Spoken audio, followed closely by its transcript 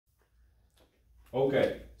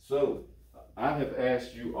Okay, so I have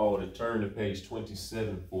asked you all to turn to page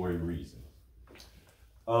 27 for a reason.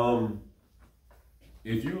 Um,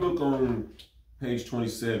 if you look on page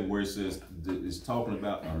 27 where it says it's talking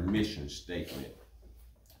about a mission statement,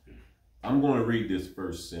 I'm going to read this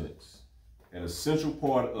first sentence. An essential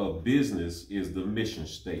part of business is the mission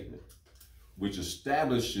statement, which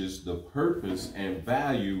establishes the purpose and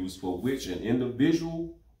values for which an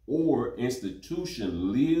individual or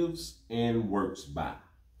institution lives and works by.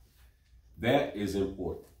 That is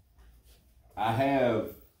important. I have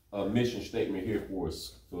a mission statement here for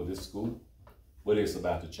us for this school, but it's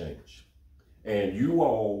about to change. And you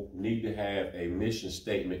all need to have a mission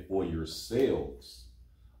statement for yourselves.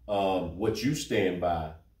 What you stand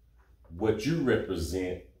by, what you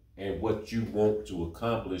represent, and what you want to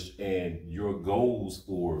accomplish, and your goals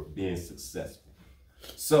for being successful.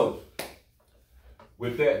 So,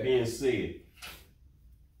 with that being said,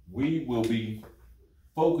 we will be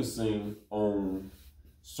focusing on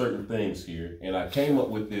certain things here, and I came up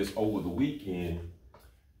with this over the weekend.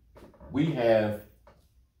 We have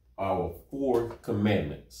our 4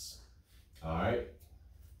 commandments. All right.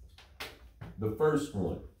 The first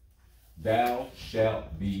one, thou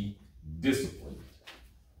shalt be disciplined.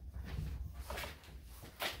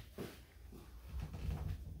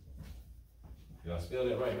 Did I spell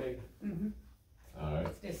that right, Megan? Mm-hmm. All right.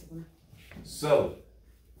 It's discipline. So,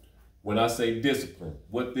 when I say discipline,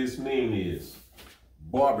 what this means is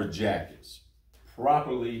barber jackets,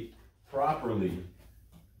 properly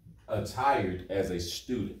attired as a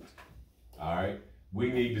student. All right.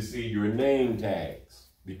 We need to see your name tags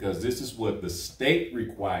because this is what the state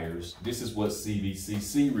requires. This is what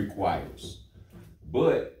CVCC requires.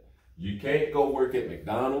 But you can't go work at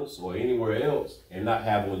McDonald's or anywhere else and not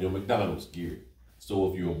have on your McDonald's gear. So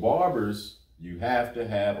if you're barbers, you have to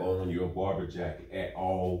have on your barber jacket at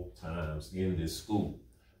all times in this school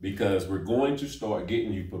because we're going to start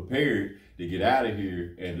getting you prepared to get out of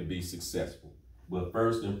here and to be successful. But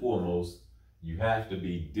first and foremost, you have to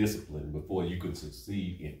be disciplined before you can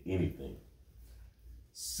succeed in anything.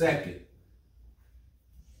 Second,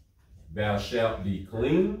 thou shalt be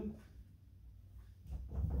clean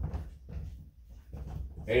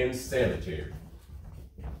and sanitary.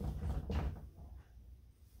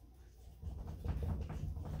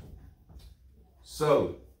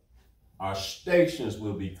 So, our stations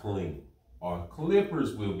will be clean. Our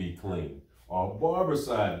clippers will be clean. Our barber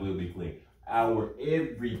side will be clean. Our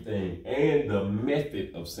everything and the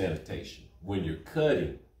method of sanitation. When you're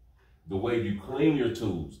cutting, the way you clean your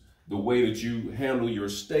tools, the way that you handle your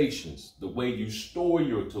stations, the way you store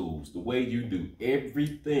your tools, the way you do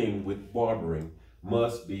everything with barbering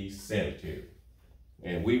must be sanitary.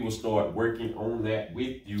 And we will start working on that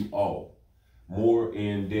with you all more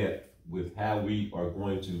in depth with how we are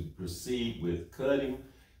going to proceed with cutting,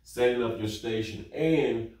 setting up your station,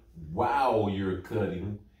 and while you're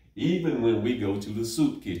cutting, even when we go to the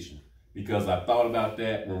soup kitchen. Because I thought about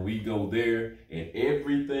that when we go there, and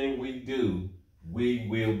everything we do, we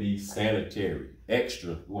will be sanitary,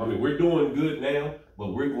 extra. Well, I mean, we're doing good now,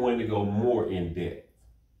 but we're going to go more in depth,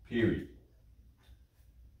 period.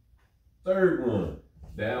 Third one,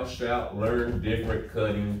 thou shalt learn different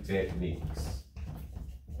cutting techniques.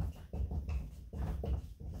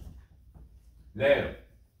 Now,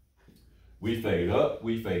 we fade up,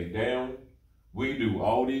 we fade down, we do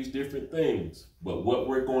all these different things, but what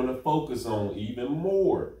we're going to focus on even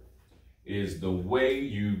more is the way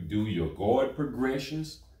you do your guard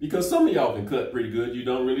progressions, because some of y'all can cut pretty good. You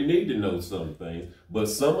don't really need to know some things, but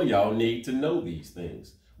some of y'all need to know these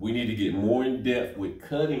things. We need to get more in depth with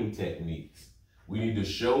cutting techniques. We need to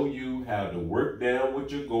show you how to work down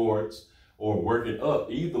with your guards or work it up.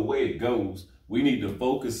 Either way it goes, we need to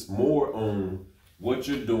focus more on what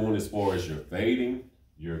you're doing as far as your fading,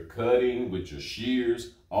 your cutting with your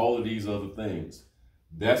shears, all of these other things.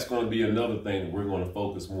 That's going to be another thing that we're going to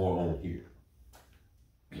focus more on here.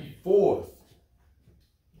 Fourth,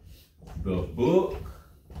 the book.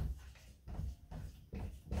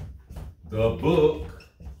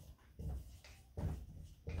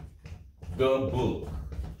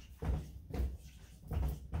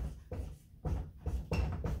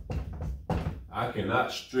 I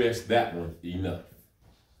cannot stress that one enough.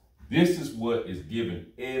 This is what is giving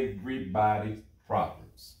everybody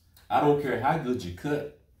problems. I don't care how good you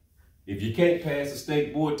cut. If you can't pass the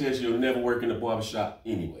state board test, you'll never work in a barbershop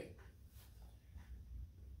anyway.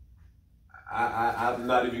 I'm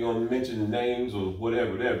not even going to mention names or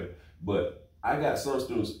whatever, but I got some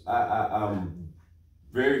students, I'm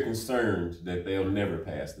very concerned that they'll never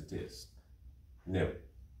pass the test. Never.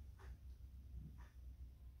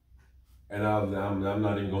 And I'm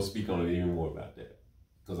not even gonna speak on it anymore about that,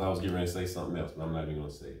 because I was getting ready to say something else, but I'm not even gonna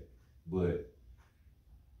say it. But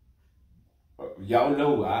y'all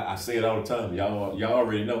know, I say it all the time. Y'all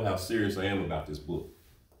already know how serious I am about this book.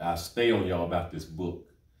 I stay on y'all about this book.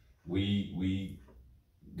 We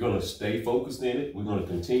gonna stay focused in it. We're gonna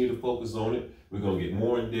continue to focus on it. We're gonna get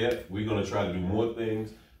more in depth. We're gonna try to do more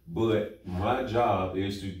things. But my job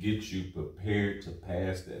is to get you prepared to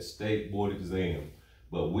pass that state board exam.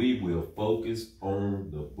 But we will focus on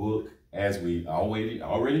the book as we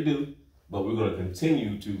already do. But we're gonna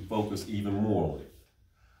continue to focus even more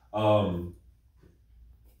on it.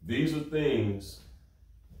 These are things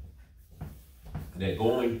that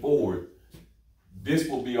going forward, this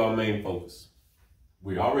will be our main focus.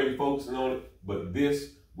 We're already focusing on it, but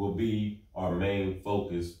this will be our main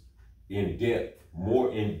focus in depth,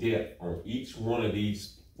 more in depth on each one of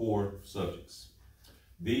these 4 subjects.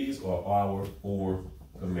 These are our 4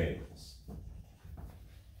 commandments.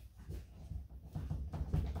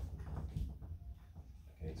 I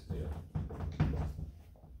can't spell.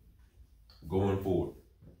 Going forward.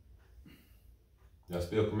 Did I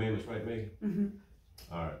spell commandments right, Megan? Mm-hmm.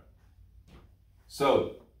 All right.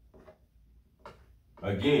 So,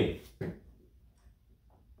 again,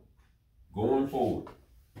 going forward,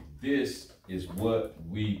 this is what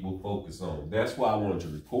we will focus on. That's why I wanted to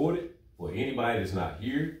record it. For anybody that's not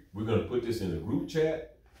here, we're going to put this in the group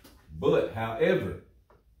chat. But, however,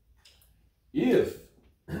 if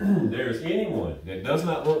there's anyone that does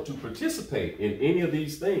not want to participate in any of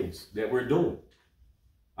these things that we're doing,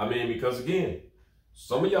 I mean, because again,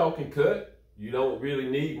 some of y'all can cut. You don't really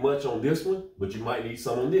need much on this one, but you might need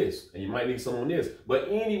some on this, and you might need some on this. But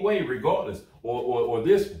anyway, regardless, or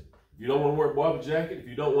this one, if you don't want to wear a barber jacket, if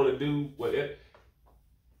you don't want to do whatever,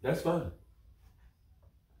 that's fine.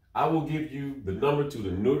 I will give you the number to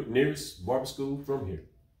the nearest barber school from here.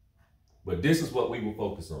 But this is what we will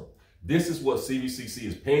focus on. This is what CBCC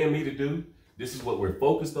is paying me to do. This is what we're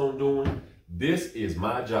focused on doing. This is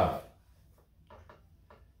my job.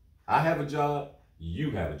 I have a job.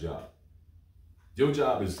 You have a job. Your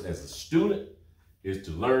job is, as a student, is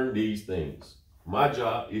to learn these things. My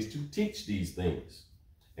job is to teach these things.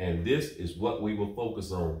 And this is what we will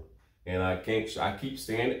focus on. And I keep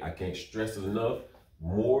saying it, I can't stress it enough,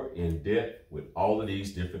 more in depth with all of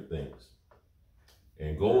these different things.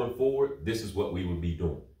 And going forward, this is what we will be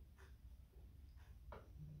doing.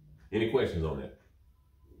 Any questions on that?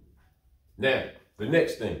 Now, the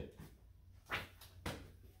next thing.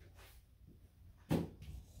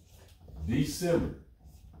 December.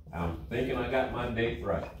 I'm thinking I got my date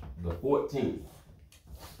right. The 14th.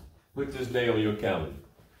 Put this day on your calendar.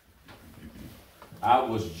 I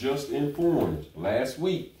was just informed last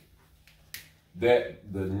week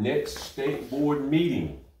that the next state board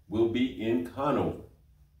meeting will be in Conover.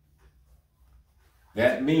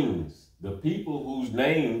 That means the people whose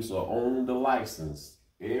names are on the license,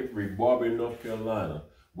 every barber in North Carolina,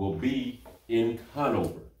 will be in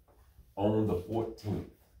Conover on the 14th,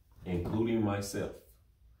 including myself.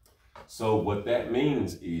 So what that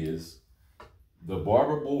means is the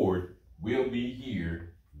barber board will be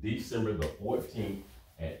here December the 14th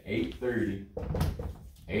at 8:30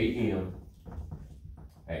 a.m.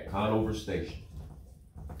 at Conover Station.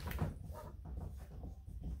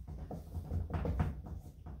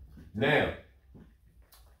 Now,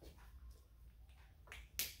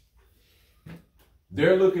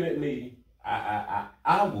 they're looking at me.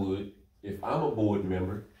 I would, if I'm a board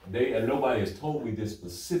member, and nobody has told me this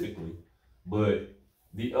specifically, but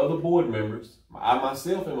the other board members, I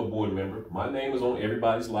myself am a board member. My name is on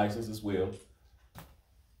everybody's license as well.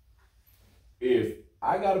 If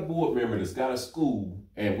I got a board member that's got a school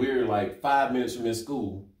and we're like 5 minutes from his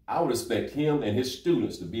school, I would expect him and his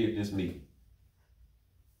students to be at this meeting.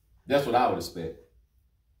 That's what I would expect.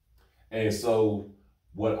 And so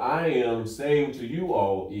what I am saying to you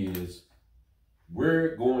all is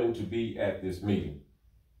we're going to be at this meeting.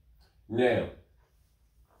 Now,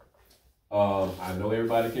 I know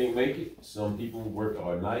everybody can't make it. Some people work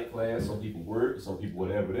our night class, some people work, some people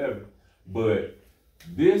whatever. But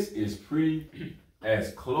this is pretty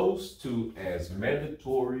as close to as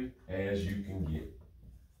mandatory as you can get.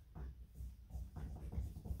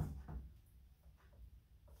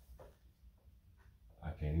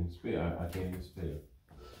 I can't even spell.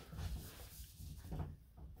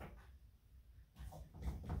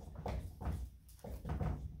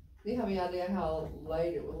 Do you have any idea how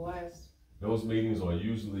late it will last? Those meetings are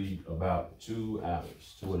usually about 2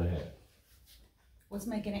 hours, 2.5. What's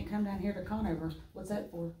making it come down here to Conover? What's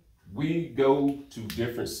that for? We go to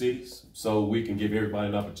different cities so we can give everybody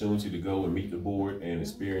an opportunity to go and meet the board and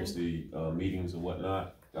experience the meetings and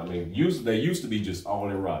whatnot. I mean, they used to be just all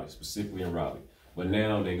in Raleigh, specifically in Raleigh. But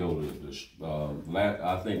now they go to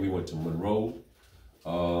I think we went to Monroe.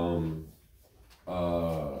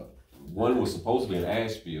 One was supposed to be in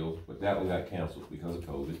Asheville, but that one got canceled because of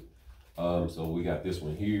COVID. So we got this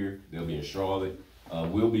one here. They'll be in Charlotte.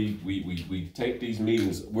 We take these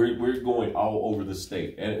meetings. We're going all over the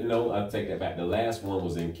state, and no, I take that back. The last one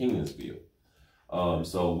was in Kingsville.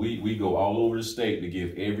 So we go all over the state to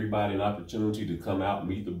give everybody an opportunity to come out,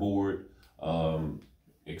 meet the board,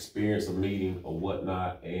 experience a meeting or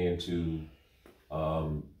whatnot, and to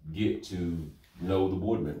get to know the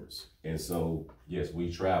board members. And so, yes,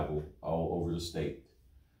 we travel all over the state.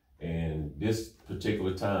 And this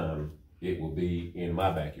particular time, it will be in my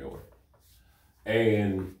backyard.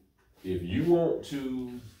 And if you want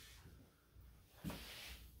to,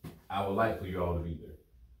 I would like for you all to be there.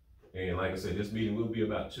 And like I said, this meeting will be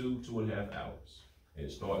about 2.5 hours. And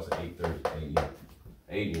it starts at 8:30 a.m.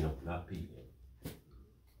 a.m., not p.m.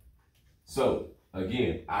 So,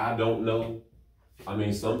 again, I don't know. I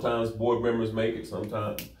mean, sometimes board members make it,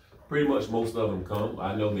 sometimes, pretty much most of them come.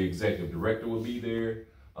 I know the executive director will be there.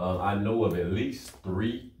 I know of at least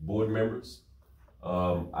 3 board members.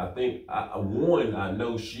 I think one, I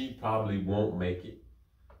know she probably won't make it.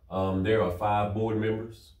 There are 5 board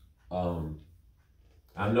members.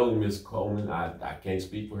 I know Ms. Coleman, I can't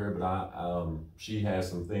speak for her, but she has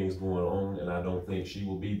some things going on, and I don't think she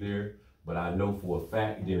will be there. But I know for a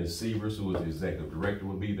fact Dennis Severs, who is the executive director,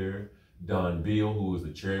 will be there. Don Beal, who is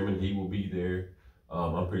the chairman, he will be there.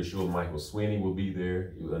 I'm pretty sure Michael Swinney will be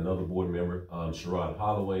there, another board member. Sherrod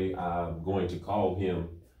Holloway, I'm going to call him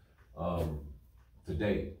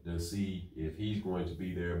today to see if he's going to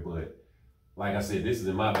be there. But like I said, this is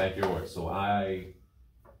in my backyard, so I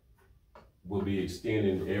will be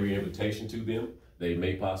extending every invitation to them. They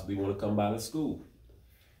may possibly want to come by the school.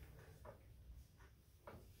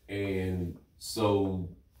 And so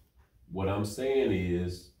what I'm saying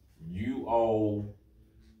is, you all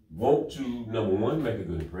want to, number one, make a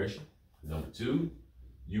good impression. Number 2,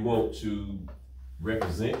 you want to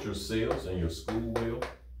represent yourselves and your school well.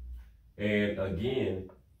 And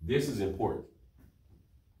again, this is important.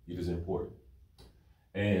 It is important.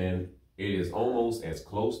 And it is almost as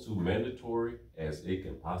close to mandatory as it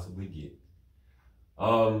can possibly get.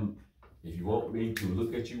 If you want me to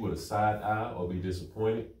look at you with a side eye or be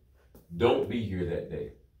disappointed, don't be here that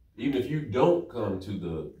day. Even if you don't come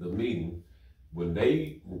to the meeting,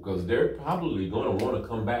 because they're probably going to want to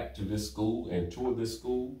come back to this school and tour this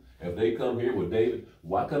school. If they come here with David,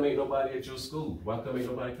 why come ain't nobody at your school? Why come ain't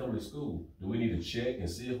nobody coming to school? Do we need to check and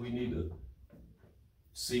see if we need to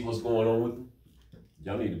see what's going on with them?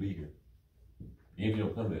 Y'all need to be here. Even if you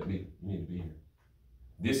don't come to that meeting, you need to be here.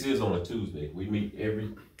 This is on a Tuesday. We meet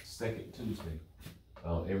every second Tuesday,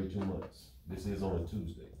 every 2 months. This is on a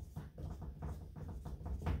Tuesday.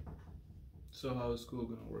 So how is school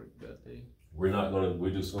gonna work that day? We're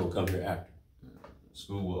just gonna come here after.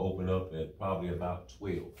 School will open up at probably about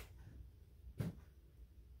 12.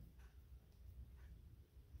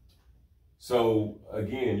 So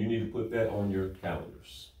again, you need to put that on your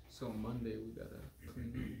calendars. So Monday we gotta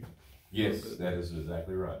clean up. Yes, that is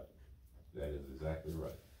exactly right. That is exactly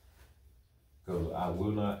right. Because I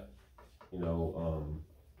will not,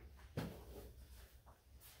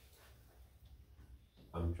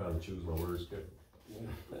 I'm trying to choose my words carefully.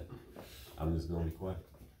 I'm just gonna be quiet.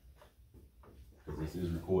 Because this is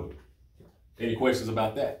recorded. Any questions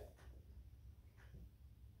about that?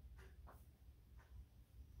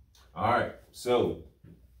 All right, so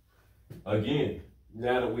again,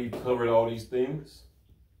 now that we've covered all these things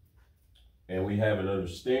and we have an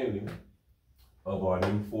understanding of our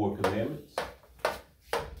new 4 commandments,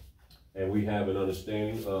 and we have an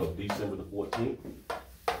understanding of December the 14th,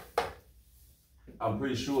 I'm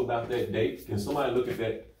pretty sure about that date. Can somebody look at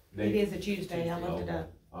that date? It is a Tuesday, I looked it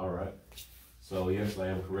up. All right. So yes, I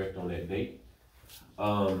am correct on that date.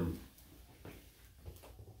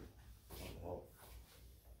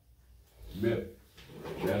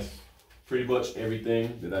 That's pretty much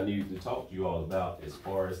everything that I needed to talk to you all about as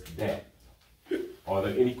far as that. Are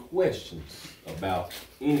there any questions about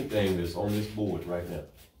anything that's on this board right now?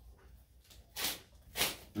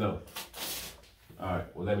 No. All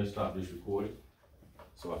right, well, let me stop this recording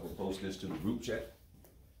so I can post this to the group chat.